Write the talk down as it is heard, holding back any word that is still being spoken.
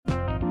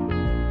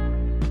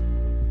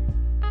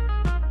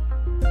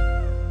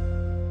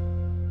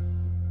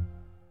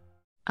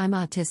I'm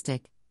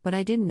autistic, but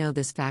I didn't know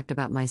this fact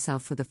about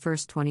myself for the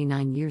first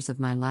 29 years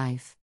of my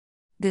life.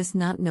 This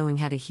not knowing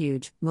had a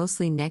huge,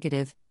 mostly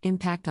negative,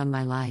 impact on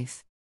my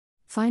life.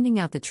 Finding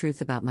out the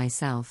truth about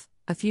myself,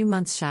 a few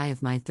months shy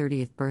of my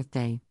 30th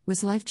birthday,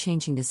 was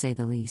life-changing to say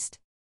the least.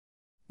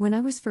 When I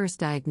was first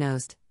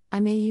diagnosed,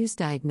 I may use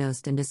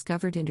diagnosed and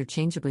discovered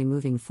interchangeably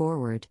moving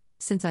forward,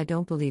 since I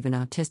don't believe an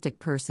autistic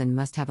person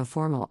must have a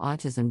formal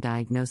autism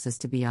diagnosis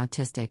to be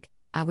autistic.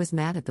 I was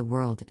mad at the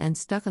world and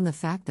stuck on the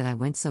fact that I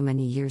went so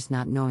many years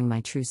not knowing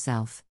my true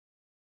self.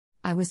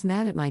 I was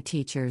mad at my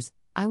teachers,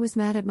 I was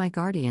mad at my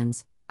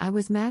guardians, I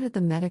was mad at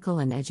the medical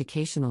and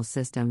educational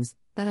systems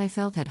that I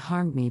felt had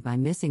harmed me by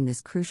missing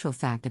this crucial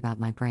fact about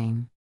my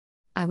brain.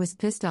 I was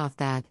pissed off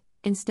that,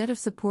 instead of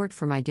support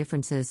for my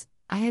differences,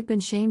 I had been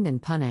shamed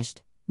and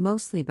punished,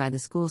 mostly by the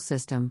school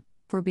system,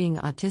 for being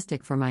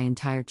autistic for my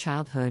entire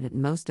childhood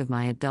and most of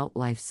my adult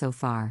life so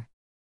far.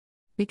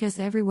 Because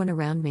everyone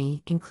around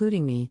me,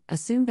 including me,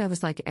 assumed I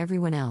was like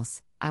everyone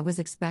else, I was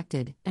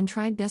expected, and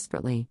tried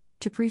desperately,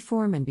 to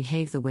perform and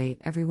behave the way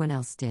everyone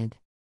else did.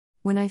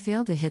 When I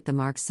failed to hit the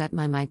mark set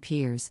by my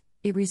peers,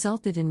 it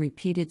resulted in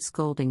repeated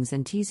scoldings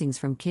and teasings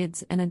from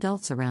kids and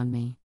adults around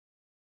me.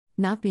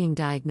 Not being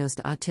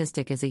diagnosed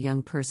autistic as a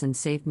young person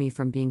saved me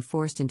from being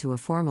forced into a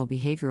formal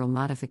behavioral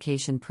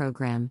modification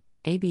program,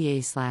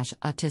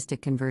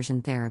 ABA/autistic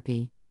conversion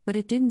therapy, but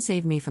it didn't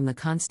save me from the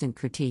constant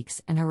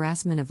critiques and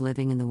harassment of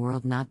living in the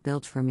world not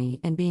built for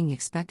me and being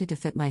expected to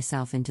fit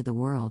myself into the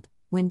world,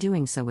 when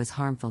doing so was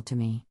harmful to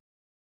me.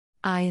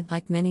 I,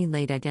 like many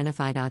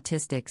late-identified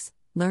autistics,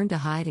 learned to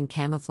hide and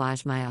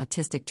camouflage my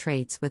autistic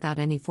traits without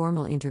any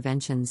formal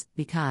interventions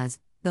because,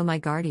 though my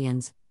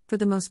guardians, for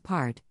the most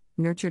part,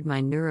 nurtured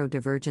my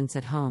neurodivergence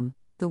at home,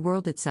 the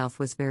world itself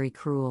was very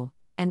cruel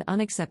and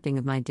unaccepting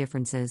of my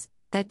differences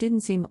that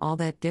didn't seem all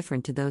that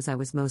different to those I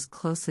was most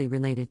closely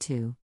related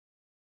to.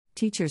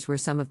 Teachers were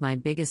some of my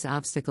biggest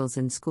obstacles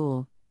in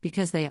school,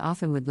 because they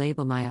often would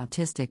label my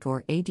autistic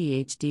or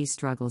ADHD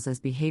struggles as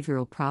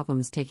behavioral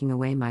problems, taking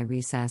away my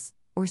recess,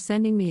 or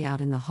sending me out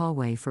in the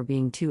hallway for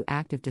being too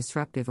active,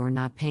 disruptive, or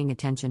not paying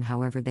attention.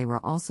 However, they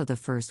were also the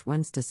first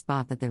ones to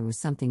spot that there was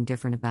something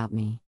different about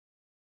me.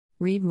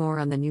 Read more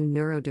on the new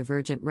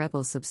NeuroDivergent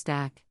Rebel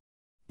Substack.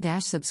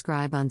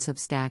 Subscribe on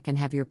Substack and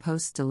have your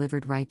posts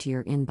delivered right to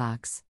your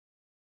inbox.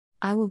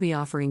 I will be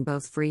offering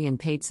both free and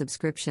paid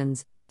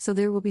subscriptions, so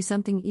there will be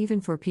something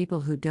even for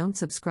people who don't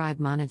subscribe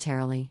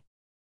monetarily.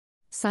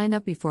 Sign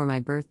up before my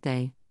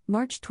birthday,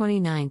 March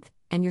 29th,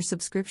 and your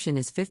subscription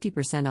is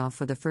 50% off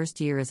for the first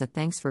year as a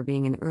thanks for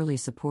being an early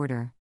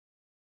supporter.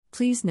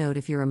 Please note,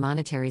 if you're a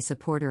monetary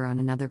supporter on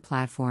another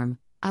platform,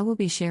 I will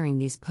be sharing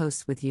these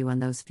posts with you on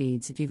those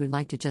feeds. If you would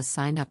like to just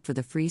sign up for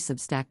the free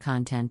Substack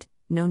content,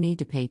 no need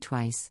to pay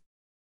twice.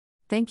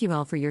 Thank you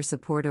all for your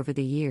support over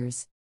the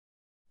years.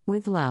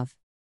 With love.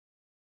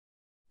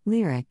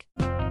 Lyric.